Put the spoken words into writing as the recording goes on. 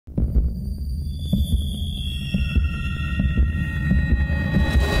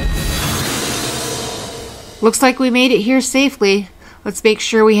Looks like we made it here safely. Let's make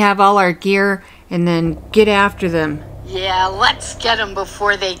sure we have all our gear and then get after them. Yeah, let's get them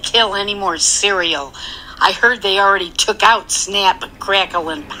before they kill any more cereal. I heard they already took out Snap, Crackle,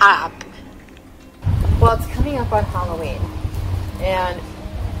 and Pop. Well, it's coming up on Halloween, and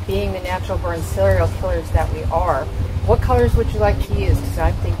being the natural born serial killers that we are, what colors would you like to use? Because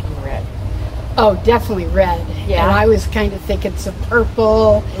I'm thinking red. Oh, definitely red. Yeah. And I was kind of thinking some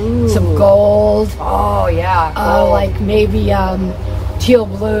purple, Ooh. some gold. Oh, yeah. Gold. Like maybe teal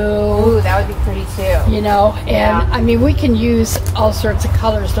blue. Ooh, that would be pretty too. You know, and Yeah. I mean, we can use all sorts of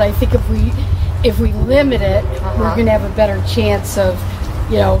colors, but I think if we limit it, we're going to have a better chance of,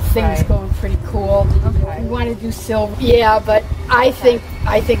 you know, things Right. going pretty cool. Okay. We want to do silver. Yeah, but I think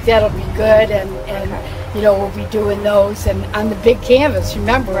that'll be good, and you know, we'll be doing those, and on the big canvas.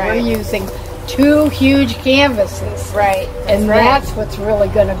 Remember, Right. we're using 2 huge canvases, Right. and right. that's what's really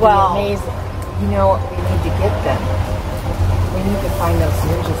going to be amazing. You know what we need to get them? We need to find those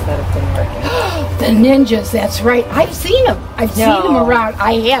ninjas that have been working. The ninjas, that's right. I've seen them. I've seen them around.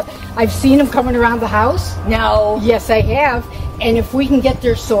 I have. I've seen them coming around the house. No. Yes, I have. And if we can get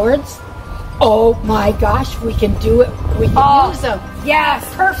their swords, oh my gosh, we can do it. We can use them. Yes.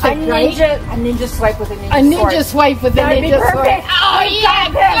 Perfect, right? A ninja swipe with a ninja A ninja sword. swipe with a That'd be ninja sword. perfect. Oh, yeah,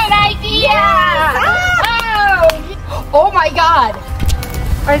 good idea. Yeah. Oh my God.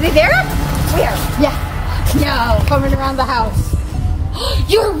 Are they there? Where? Yeah. No, coming around the house.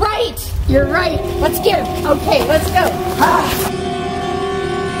 You're right. You're right. Let's get him. Okay, let's go.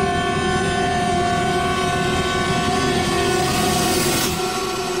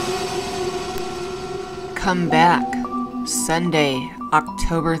 Come back Sunday,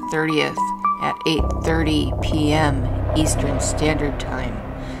 October 30th at 8:30 p.m. Eastern Standard Time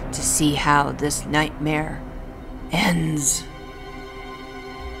to see how this nightmare ends.